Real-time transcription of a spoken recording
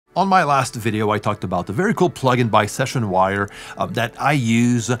On my last video, I talked about a very cool plugin by SessionWire that I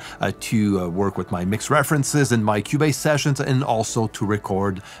use to work with my mix references in my CUBASE sessions and also to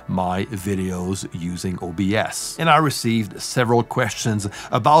record my videos using OBS. And I received several questions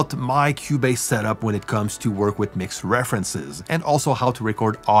about my CUBASE setup when it comes to work with mix references and also how to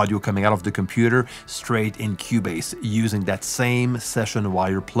record audio coming out of the computer straight in CUBASE using that same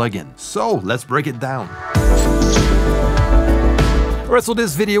SessionWire plugin. So let's break it down. Alright, so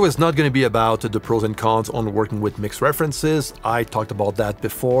this video is not going to be about the pros and cons on working with mix references. I talked about that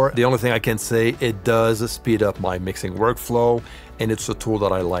before. The only thing I can say, it does speed up my mixing workflow, and it's a tool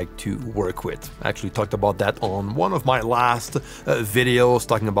that I like to work with. I actually talked about that on one of my last videos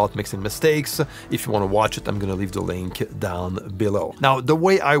talking about mixing mistakes. If you want to watch it, I'm going to leave the link down below. Now, the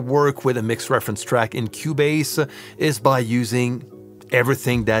way I work with a mix reference track in CUBASE is by using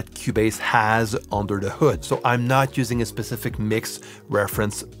everything that CUBASE has under the hood. So I'm not using a specific mix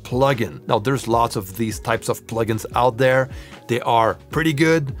reference plugin. Now there's lots of these types of plugins out there. They are pretty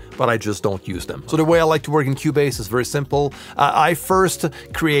good, but I just don't use them. So the way I like to work in CUBASE is very simple. I first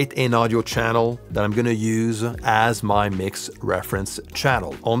create an audio channel that I'm gonna use as my mix reference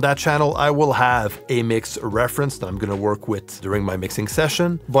channel. On that channel, I will have a mix reference that I'm gonna work with during my mixing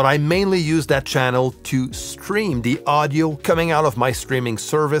session, but I mainly use that channel to stream the audio coming out of my streaming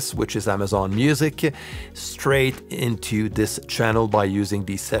service, which is Amazon Music, straight into this channel by using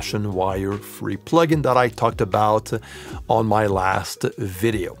the SessionWire free plugin that I talked about on my last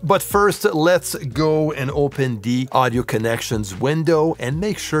video. But first, let's go and open the audio connections window and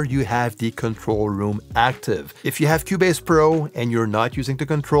make sure you have the control room active. If you have CUBASE Pro and you're not using the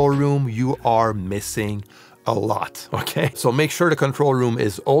control room, you are missing a lot, okay? So make sure the control room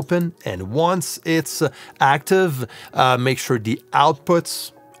is open, and once it's active, make sure the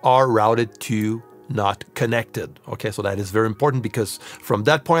outputs are routed to not connected, okay? So that is very important because from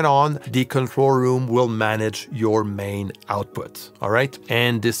that point on, the control room will manage your main output, all right?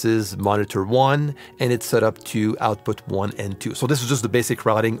 And this is monitor 1, and it's set up to output 1 and 2. So this is just the basic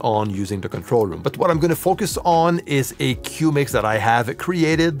routing on using the control room. But what I'm gonna focus on is a Q mix that I have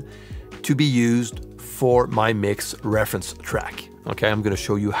created to be used for my mix reference track. Okay, I'm going to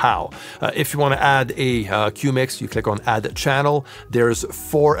show you how. If you want to add a Q mix, you click on Add Channel. There's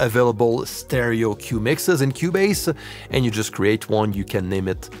 4 available stereo Q mixes in CUBASE, and you just create one. You can name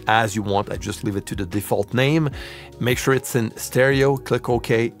it as you want. I just leave it to the default name. Make sure it's in stereo, click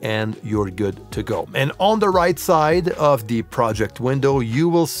OK, and you're good to go. And on the right side of the project window, you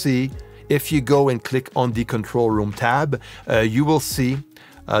will see, if you go and click on the control room tab, you will see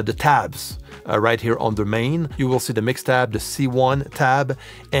the tabs right here on the main. You will see the mix tab, the C1 tab,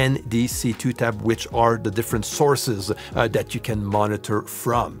 and the C2 tab, which are the different sources that you can monitor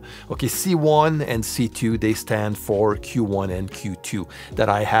from. Okay, C1 and C2, they stand for Q1 and Q2 that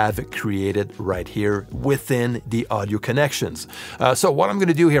I have created right here within the audio connections. So what I'm going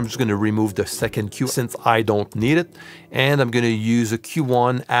to do here, I'm just going to remove the second Q since I don't need it, and I'm going to use a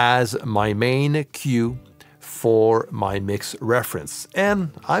Q1 as my main Q for my mix reference.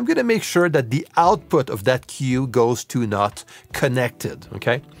 And I'm going to make sure that the output of that Q goes to not connected,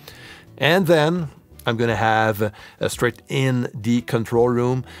 okay? And then I'm going to have straight in the control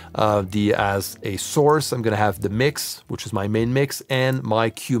room, as a source, I'm going to have the mix, which is my main mix, and my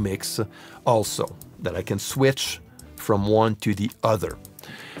Q mix also, that I can switch from one to the other.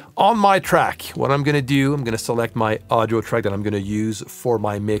 On my track, what I'm going to do, I'm going to select my audio track that I'm going to use for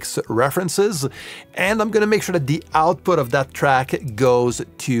my mix references, and I'm going to make sure that the output of that track goes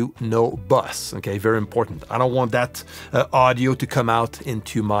to no bus. Okay, very important. I don't want that audio to come out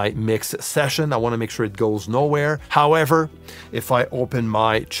into my mix session. I want to make sure it goes nowhere. However, if I open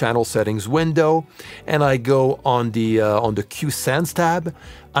my channel settings window and I go on the Q Sends tab,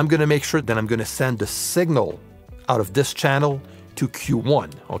 I'm going to make sure that I'm going to send the signal out of this channel to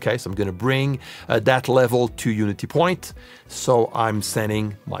Q1, okay? So I'm gonna bring that level to unity point. So I'm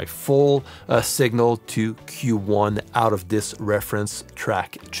sending my full signal to Q1 out of this reference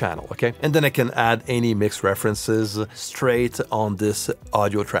track channel, okay? And then I can add any mix references straight on this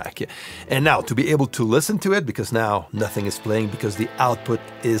audio track. And now to be able to listen to it, because now nothing is playing because the output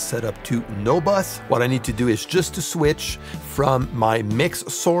is set up to no bus, what I need to do is just to switch from my mix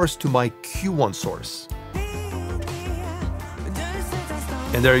source to my Q1 source.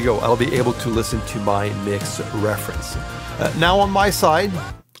 And there you go, I'll be able to listen to my mix reference. Now on my side,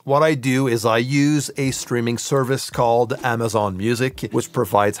 what I do is I use a streaming service called Amazon Music, which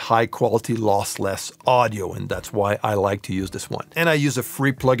provides high quality lossless audio, and that's why I like to use this one. And I use a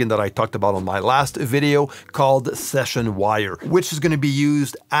free plugin that I talked about on my last video called Session Wire, which is going to be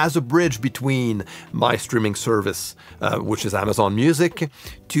used as a bridge between my streaming service, which is Amazon Music,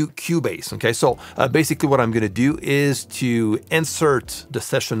 to CUBASE. Okay, so basically what I'm going to do is to insert the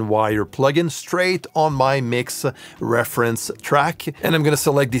Session Wire plugin straight on my mix reference track, and I'm going to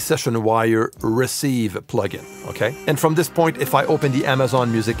select the Session Wire Receive plugin, okay? And from this point, if I open the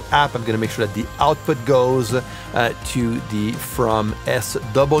Amazon Music app, I'm going to make sure that the output goes to the from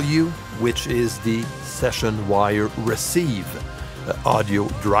SW, which is the Session Wire Receive audio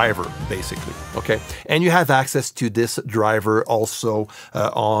driver, basically, okay? And you have access to this driver also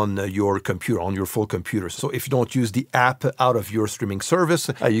on your computer, on your full computer. So if you don't use the app out of your streaming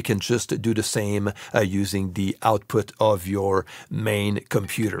service, you can just do the same using the output of your main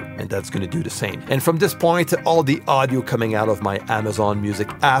computer, and that's going to do the same. And from this point, all the audio coming out of my Amazon Music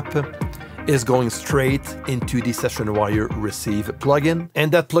app is going straight into the Session Wire Receive plugin.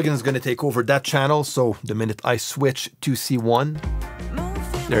 And that plugin is going to take over that channel. So the minute I switch to C1,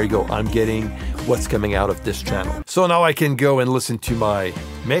 there you go, I'm getting what's coming out of this channel. So now I can go and listen to my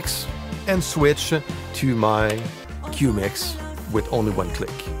mix and switch to my Q mix with only one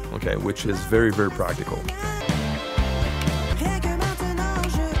click, okay, which is very, very practical.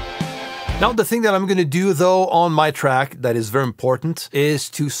 Now, the thing that I'm going to do, though, on my track that is very important is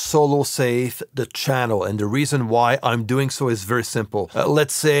to solo save the channel. And the reason why I'm doing so is very simple.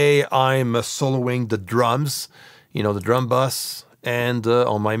 Let's say I'm soloing the drums, you know, the drum bus, and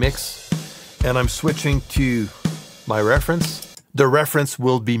on my mix, and I'm switching to my reference. The reference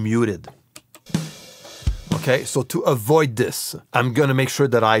will be muted. Okay, so to avoid this, I'm going to make sure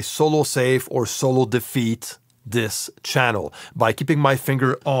that I solo save or solo defeat this channel by keeping my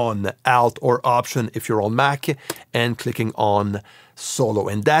finger on Alt or Option if you're on Mac and clicking on solo.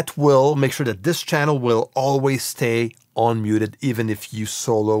 And that will make sure that this channel will always stay unmuted even if you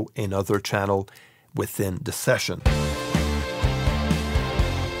solo another channel within the session.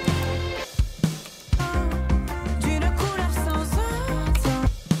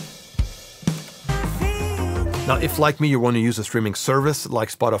 Now, if like me, you want to use a streaming service like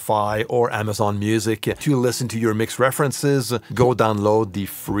Spotify or Amazon Music to listen to your mix references, go download the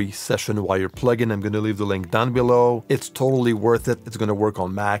free Session Wire plugin. I'm going to leave the link down below. It's totally worth it. It's going to work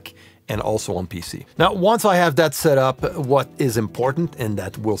on Mac and also on PC. Now, once I have that set up, what is important, and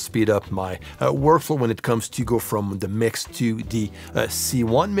that will speed up my workflow when it comes to go from the mix to the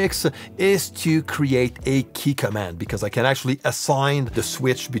C1 mix, is to create a key command, because I can actually assign the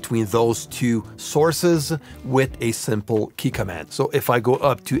switch between those two sources with a simple key command. So if I go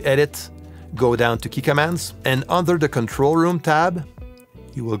up to Edit, go down to Key Commands, and under the Control Room tab,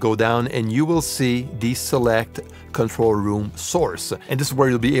 you will go down and you will see the Select Control Room Source. And this is where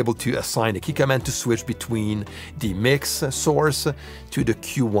you'll be able to assign a key command to switch between the mix source to the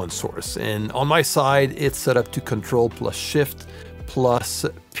Q1 source. And on my side, it's set up to Control plus Shift plus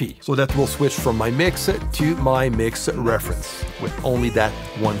P. So that will switch from my mix to my mix reference with only that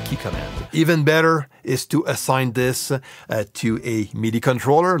one key command. Even better is to assign this to a MIDI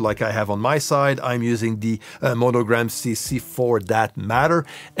controller like I have on my side. I'm using the Monogram CC for that matter.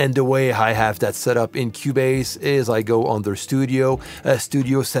 And the way I have that set up in Cubase is I go under Studio,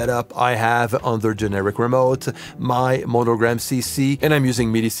 Studio Setup. I have under Generic Remote my Monogram CC, and I'm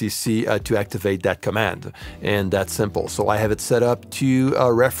using MIDI CC to activate that command. And that's simple. So I have it set up to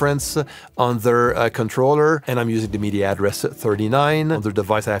reference under controller, and I'm using the MIDI address 39. Under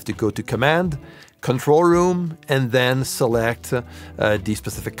device, I have to go to Command, Control Room, and then select the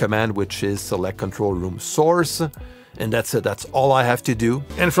specific command, which is Select Control Room Source. And that's it. That's all I have to do.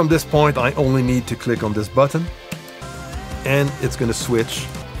 And from this point, I only need to click on this button, and it's going to switch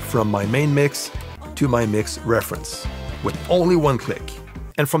from my main mix to my mix reference with only one click.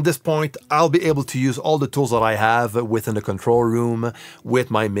 And from this point, I'll be able to use all the tools that I have within the control room with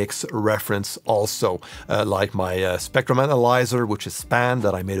my mix reference also, like my spectrum analyzer, which is Span,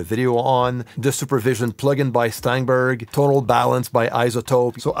 that I made a video on, the Supervision plugin by Steinberg, Tonal Balance by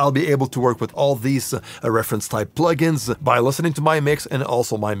Isotope. So I'll be able to work with all these reference type plugins by listening to my mix and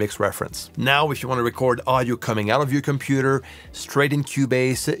also my mix reference. Now, if you want to record audio coming out of your computer straight in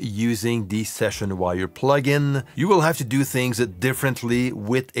Cubase using the Session Wire plugin, you will have to do things differently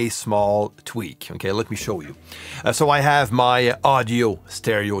with a small tweak. Okay, let me show you. So I have my audio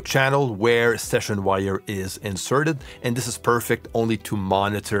stereo channel where session wire is inserted, and this is perfect only to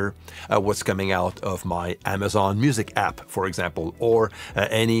monitor what's coming out of my Amazon Music app, for example, or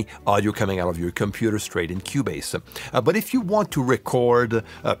any audio coming out of your computer straight in CUBASE. But if you want to record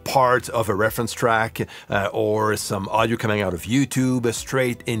part of a reference track or some audio coming out of YouTube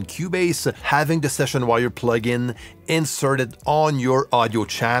straight in CUBASE, having the session wire plugin inserted on your audio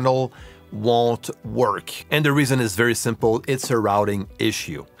channel won't work. And the reason is very simple. It's a routing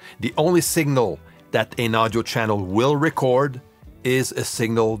issue. The only signal that an audio channel will record is a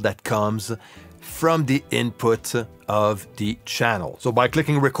signal that comes from the input of the channel. So by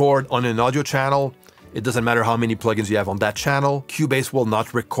clicking record on an audio channel, it doesn't matter how many plugins you have on that channel, CUBASE will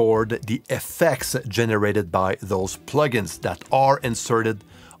not record the effects generated by those plugins that are inserted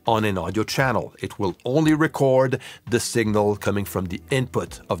on an audio channel. It will only record the signal coming from the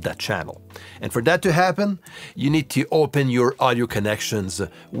input of that channel. And for that to happen, you need to open your audio connections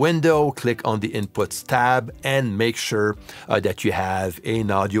window, click on the inputs tab, and make sure that you have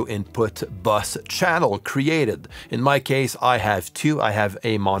an audio input bus channel created. In my case, I have two. I have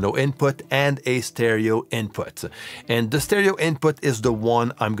a mono input and a stereo input. And the stereo input is the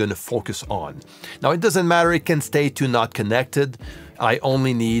one I'm going to focus on. Now, it doesn't matter. It can stay to not connected. I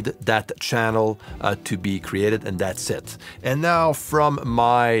only need that channel to be created, and that's it. And now from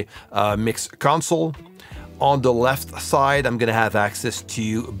my mix console, on the left side, I'm gonna have access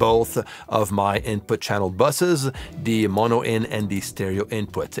to both of my input channel buses, the mono in and the stereo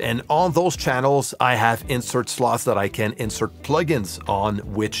input. And on those channels, I have insert slots that I can insert plugins on,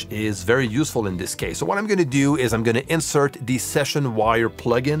 which is very useful in this case. So what I'm gonna do is I'm gonna insert the session wire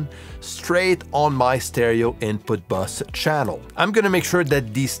plugin straight on my stereo input bus channel. I'm gonna make sure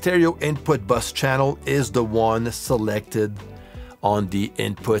that the stereo input bus channel is the one selected on the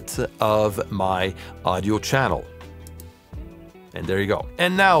input of my audio channel. And there you go.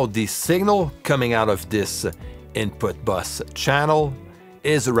 And now the signal coming out of this input bus channel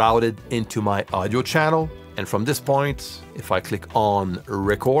is routed into my audio channel. And from this point, if I click on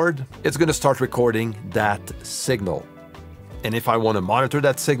record, it's going to start recording that signal. And if I want to monitor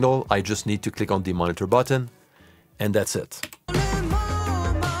that signal, I just need to click on the monitor button, and that's it.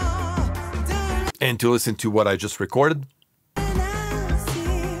 And to listen to what I just recorded,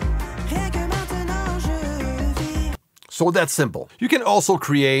 so that's simple. You can also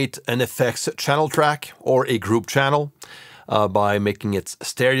create an effects channel track or a group channel by making it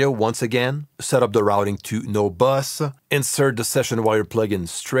stereo once again. Set up the routing to no bus. Insert the session wire plugin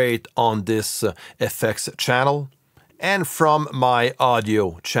straight on this effects channel. And from my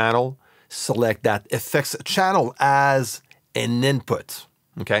audio channel, select that effects channel as an input.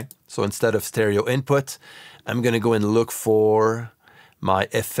 Okay, so instead of stereo input, I'm going to go and look for my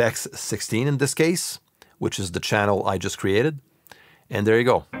FX16 in this case, which is the channel I just created. And there you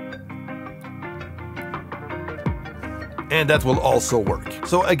go. And that will also work.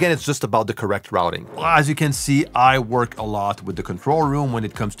 So again, it's just about the correct routing. As you can see, I work a lot with the control room when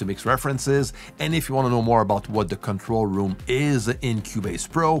it comes to mix references. And if you want to know more about what the control room is in CUBASE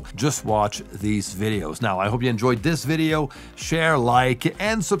Pro, just watch these videos. Now, I hope you enjoyed this video. Share, like,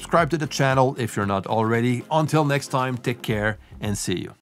 and subscribe to the channel if you're not already. Until next time, take care and see you.